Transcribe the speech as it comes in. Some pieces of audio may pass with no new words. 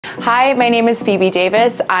Hi, my name is Phoebe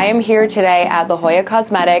Davis. I am here today at Jolla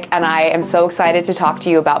Cosmetic, and I am so excited to talk to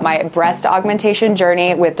you about my breast augmentation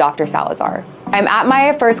journey with Dr. Salazar. I'm at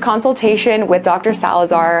my first consultation with Dr.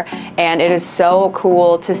 Salazar, and it is so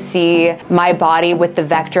cool to see my body with the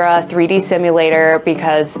Vectra 3D simulator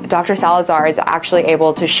because Dr. Salazar is actually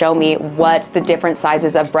able to show me what the different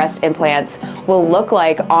sizes of breast implants will look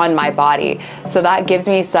like on my body. So that gives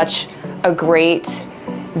me such a great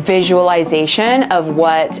visualization of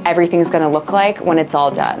what everything's gonna look like when it's all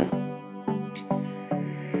done.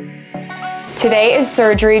 Today is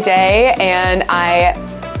surgery day, and I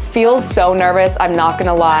feel so nervous, I'm not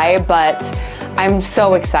gonna lie, but I'm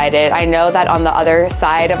so excited. I know that on the other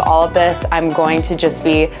side of all of this, I'm going to just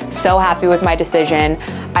be so happy with my decision.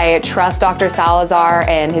 I trust Dr. Salazar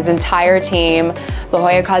and his entire team.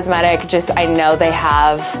 Jolla Cosmetic, I know they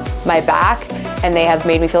have my back, and they have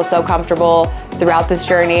made me feel so comfortable throughout this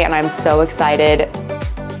journey, and I'm so excited.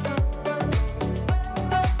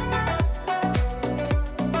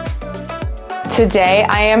 Today,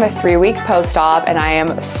 I am 3 weeks post-op, and I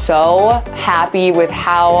am so happy with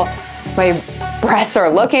how my breasts are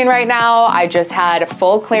looking right now. I just had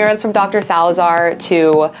full clearance from Dr. Salazar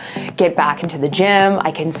to get back into the gym.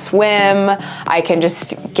 I can swim. I can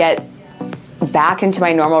just get back into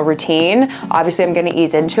my normal routine. Obviously, I'm gonna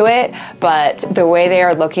ease into it, but the way they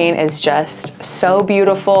are looking is just so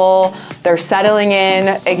beautiful. They're settling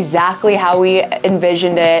in exactly how we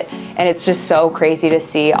envisioned it, and it's just so crazy to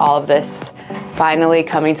see all of this finally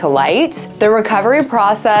coming to light. The recovery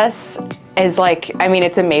process is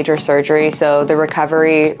it's a major surgery, so the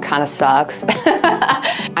recovery kind of sucks.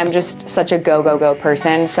 I'm just such a go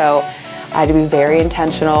person, so I had to be very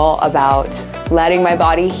intentional about letting my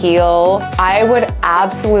body heal. I would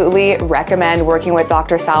absolutely recommend working with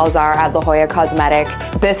Dr. Salazar at Jolla Cosmetic.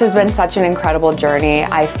 This has been such an incredible journey.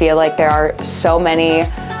 I feel like there are so many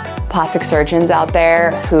plastic surgeons out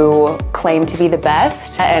there who claim to be the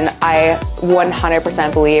best, and I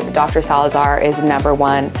 100% believe Dr. Salazar is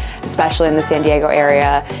 #1, especially in the San Diego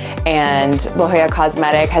area, and Jolla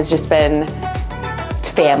Cosmetic has just been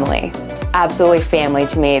family, absolutely family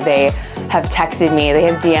to me. They have texted me, they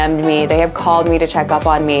have DM'd me, they have called me to check up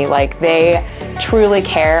on me. They truly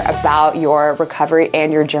care about your recovery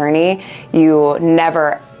and your journey. You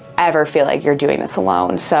never ever feel like you're doing this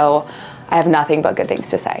alone, so I have nothing but good things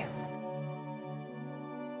to say.